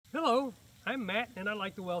Hello, I'm Matt and I'd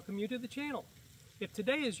like to welcome you to the channel. If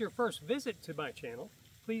today is your first visit to my channel,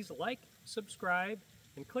 please like, subscribe,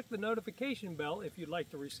 and click the notification bell if you'd like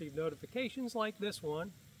to receive notifications like this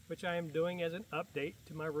one, which I am doing as an update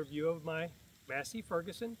to my review of my Massey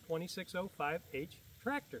Ferguson 2605H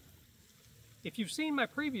tractor. If you've seen my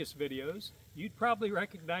previous videos, you'd probably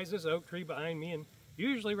recognize this oak tree behind me, and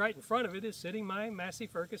usually right in front of it is sitting my Massey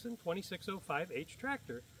Ferguson 2605H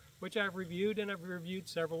tractor, which I've reviewed, and I've reviewed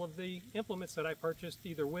several of the implements that I purchased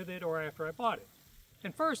either with it or after I bought it.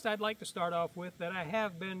 And first, I'd like to start off with that I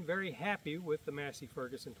have been very happy with the Massey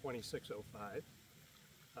Ferguson 2605.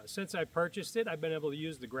 Since I purchased it, I've been able to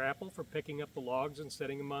use the grapple for picking up the logs and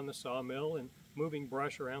setting them on the sawmill and moving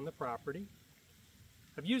brush around the property.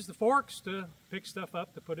 I've used the forks to pick stuff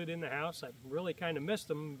up to put it in the house. I really kind of missed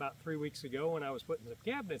them about 3 weeks ago when I was putting the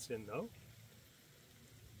cabinets in, though.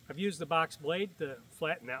 I've used the box blade to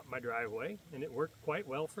flatten out my driveway, and it worked quite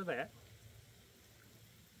well for that.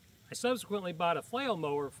 I subsequently bought a flail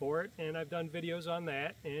mower for it, and I've done videos on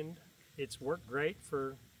that, and it's worked great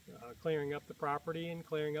for clearing up the property and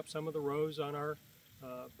clearing up some of the rows on our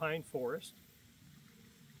pine forest.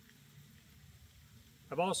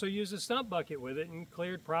 I've also used a stump bucket with it and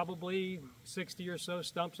cleared probably 60 or so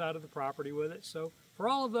stumps out of the property with it, so for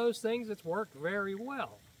all of those things it's worked very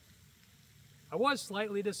well. I was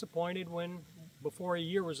slightly disappointed when, before a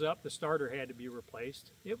year was up, the starter had to be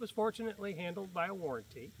replaced. It was fortunately handled by a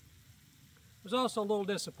warranty. I was also a little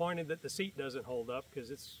disappointed that the seat doesn't hold up because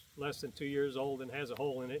it's less than 2 years old and has a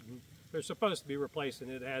hole in it, and they're supposed to be replacing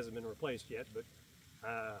it. It hasn't been replaced yet, but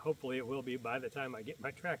hopefully it will be by the time I get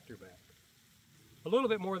my tractor back. A little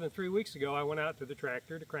bit more than 3 weeks ago, I went out to the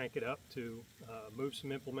tractor to crank it up to move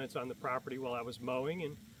some implements on the property while I was mowing,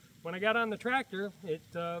 and when I got on the tractor, it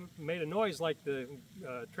made a noise like the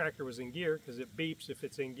tractor was in gear, because it beeps if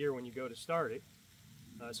it's in gear when you go to start it.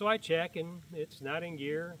 So I check, and it's not in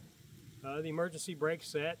gear. The emergency brake's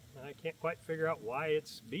set, and I can't quite figure out why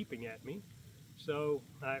it's beeping at me. So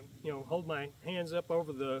I hold my hands up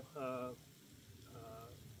over the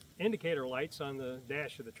indicator lights on the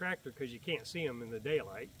dash of the tractor, because you can't see them in the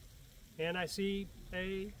daylight, and I see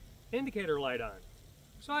a indicator light on.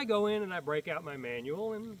 So I go in and I break out my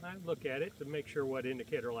manual and I look at it to make sure what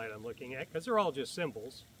indicator light I'm looking at, because they're all just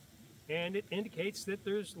symbols, and it indicates that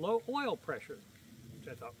there's low oil pressure, which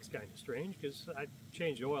I thought was kind of strange because I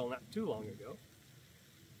changed oil not too long ago.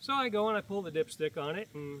 So I go and I pull the dipstick on it,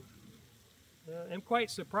 and am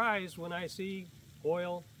quite surprised when I see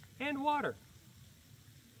oil and water.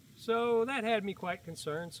 So that had me quite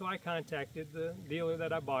concerned, so I contacted the dealer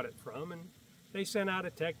that I bought it from, and they sent out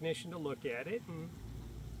a technician to look at it, and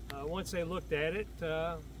once they looked at it,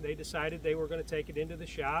 they decided they were going to take it into the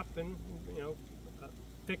shop and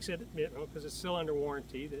fix it, because it's still under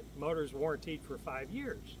warranty. The motor's warranted for 5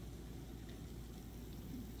 years.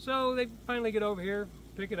 So they finally get over here,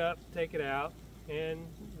 pick it up, take it out, and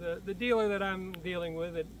the dealer that I'm dealing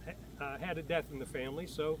with had a death in the family,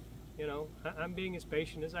 so I'm being as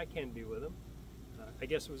patient as I can be with him. I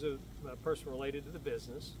guess it was a person related to the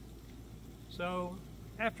business. So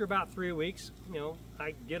after about 3 weeks,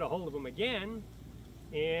 I get a hold of him again,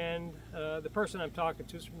 and the person I'm talking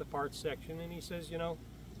to is from the parts section, and he says,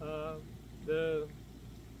 the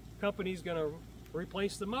company's going to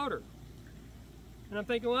replace the motor. And I'm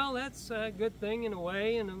thinking, well, that's a good thing in a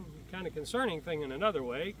way, and a kind of concerning thing in another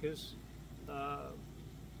way, because,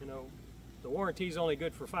 the warranty's only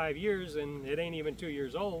good for 5 years, and it ain't even 2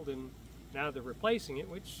 years old, and now they're replacing it,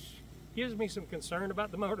 which gives me some concern about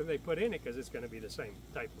the motor they put in it, because it's going to be the same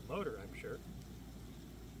type of motor, I'm sure.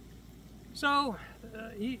 So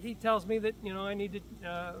he tells me that I need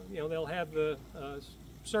to they'll have the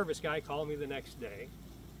service guy call me the next day.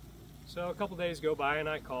 So a couple days go by and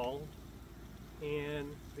I call, and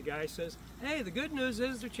the guy says, hey, the good news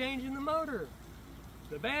is they're changing the motor.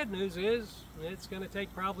 The bad news is it's going to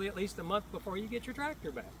take probably at least a month before you get your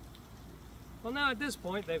tractor back. Well, now at this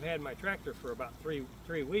point, they've had my tractor for about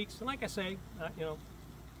three weeks, and like I say,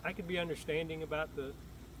 I could be understanding about the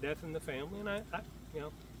death in the family, and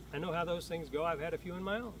I know how those things go. I've had a few in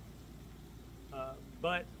my own.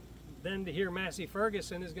 But then to hear Massey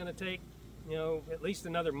Ferguson is going to take, at least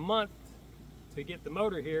another month to get the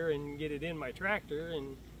motor here and get it in my tractor,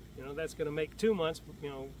 and that's going to make 2 months,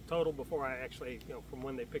 total before I actually, from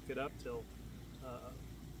when they picked it up till,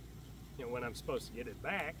 when I'm supposed to get it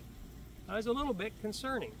back. Is a little bit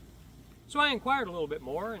concerning. So I inquired a little bit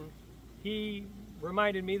more, and he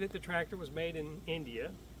reminded me that the tractor was made in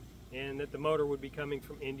India and that the motor would be coming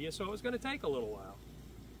from India, so it was going to take a little while.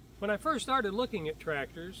 When I first started looking at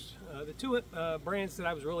tractors, the two brands that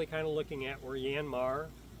I was really kind of looking at were Yanmar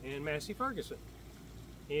and Massey Ferguson.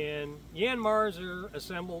 And Yanmars are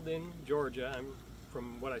assembled in Georgia,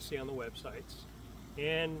 from what I see on the websites.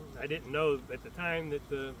 And I didn't know at the time that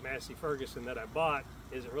the Massey Ferguson that I bought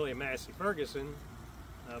isn't really a Massey Ferguson,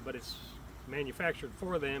 but it's manufactured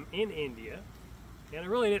for them in India. And I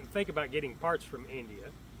really didn't think about getting parts from India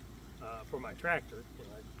for my tractor.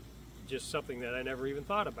 Just something that I never even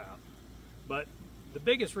thought about. But the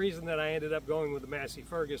biggest reason that I ended up going with the Massey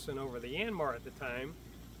Ferguson over the Yanmar at the time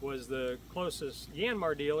was the closest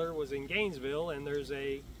Yanmar dealer was in Gainesville, and there's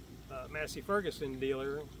a Massey Ferguson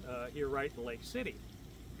dealer here right in Lake City.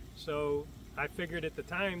 So I figured at the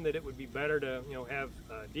time that it would be better to have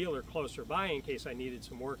a dealer closer by in case I needed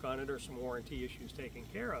some work on it or some warranty issues taken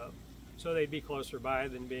care of, so they'd be closer by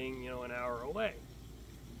than being an hour away.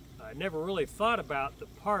 I never really thought about the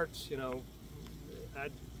parts.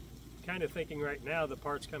 I'm kind of thinking right now the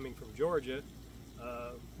parts coming from Georgia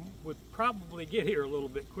would probably get here a little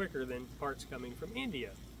bit quicker than parts coming from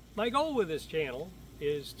India. My goal with this channel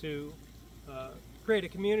is to create a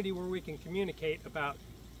community where we can communicate about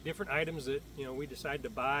different items that we decide to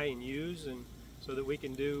buy and use, and so that we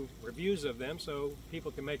can do reviews of them so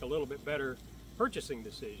people can make a little bit better purchasing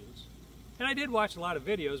decisions. And I did watch a lot of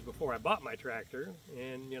videos before I bought my tractor,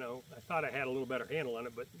 and I thought I had a little better handle on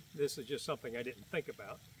it, but this is just something I didn't think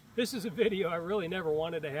about. This is a video I really never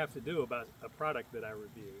wanted to have to do about a product that I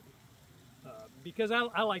reviewed. Because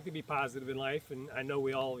I like to be positive in life, and I know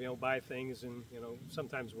we all buy things, and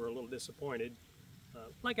sometimes we're a little disappointed,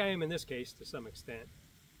 like I am in this case to some extent.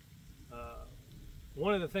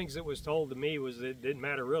 One of the things that was told to me was that it didn't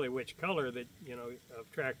matter really which color that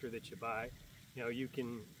of tractor that you buy. You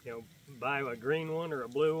can buy a green one or a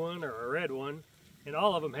blue one or a red one, and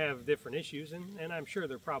all of them have different issues, and I'm sure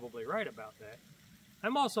they're probably right about that.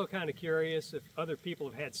 I'm also kind of curious if other people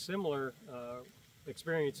have had similar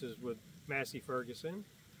experiences with Massey Ferguson,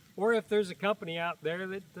 or if there's a company out there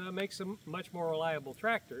that makes a much more reliable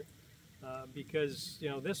tractor, because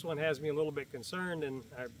this one has me a little bit concerned, and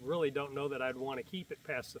I really don't know that I'd want to keep it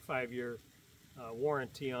past the 5-year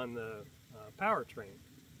warranty on the powertrain.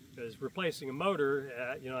 Because replacing a motor,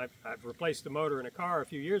 I've replaced a motor in a car a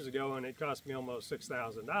few years ago, and it cost me almost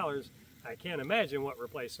 $6,000. I can't imagine what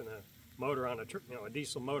replacing a motor on a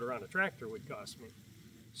diesel motor on a tractor would cost me.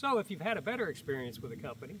 So if you've had a better experience with a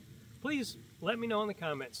company, please let me know in the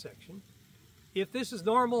comments section. If this is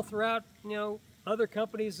normal throughout other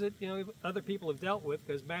companies that other people have dealt with,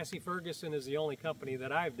 because Massey Ferguson is the only company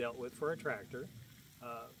that I've dealt with for a tractor,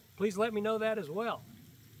 please let me know that as well.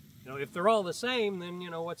 If they're all the same, then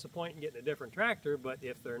what's the point in getting a different tractor? But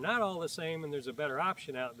if they're not all the same and there's a better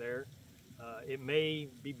option out there, it may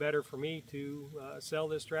be better for me to sell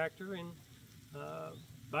this tractor and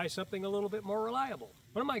buy something a little bit more reliable.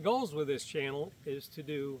 One of my goals with this channel is to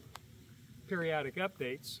do periodic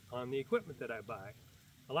updates on the equipment that I buy.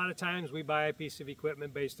 A lot of times we buy a piece of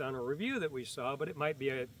equipment based on a review that we saw, but it might be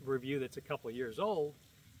a review that's a couple of years old.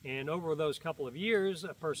 And over those couple of years,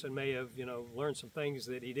 a person may have, learned some things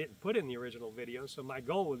that he didn't put in the original video. So my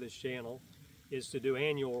goal with this channel is to do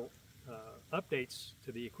annual updates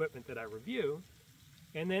to the equipment that I review.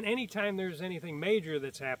 And then anytime there's anything major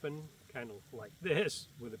that's happened, kind of like this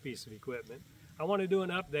with a piece of equipment, I want to do an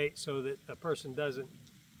update so that a person doesn't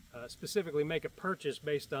specifically make a purchase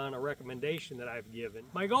based on a recommendation that I've given.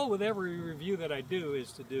 My goal with every review that I do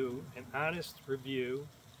is to do an honest review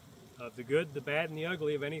of the good, the bad, and the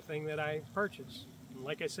ugly of anything that I purchase. And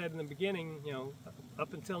like I said in the beginning,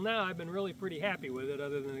 up until now, I've been really pretty happy with it,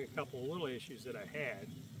 other than a couple of little issues that I had.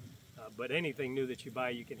 But anything new that you buy,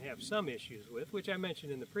 you can have some issues with, which I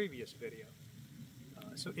mentioned in the previous video.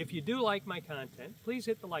 So if you do like my content, please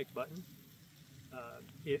hit the like button.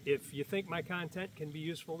 If you think my content can be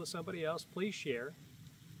useful to somebody else, please share.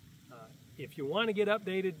 If you want to get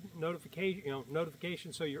updated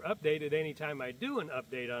notifications so you're updated anytime I do an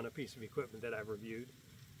update on a piece of equipment that I've reviewed,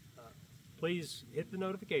 please hit the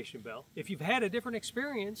notification bell. If you've had a different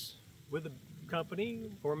experience with a company,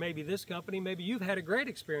 or maybe this company, maybe you've had a great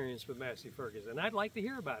experience with Massey Ferguson, I'd like to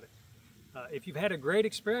hear about it. If you've had a great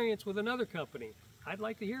experience with another company, I'd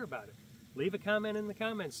like to hear about it. Leave a comment in the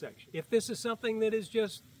comments section. If this is something that is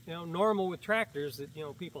just normal with tractors that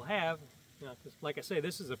people have, 'cause like I say,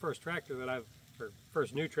 this is the first tractor that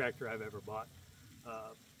first new tractor I've ever bought.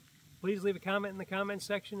 Please leave a comment in the comments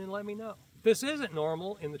section and let me know. If this isn't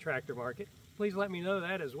normal in the tractor market, please let me know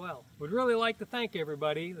that as well. Would really like to thank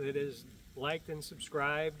everybody that has liked and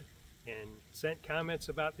subscribed and sent comments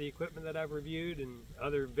about the equipment that I've reviewed and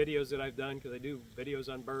other videos that I've done, because I do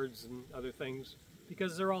videos on birds and other things,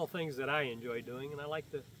 because they're all things that I enjoy doing, and I like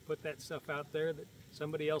to put that stuff out there that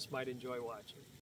somebody else might enjoy watching.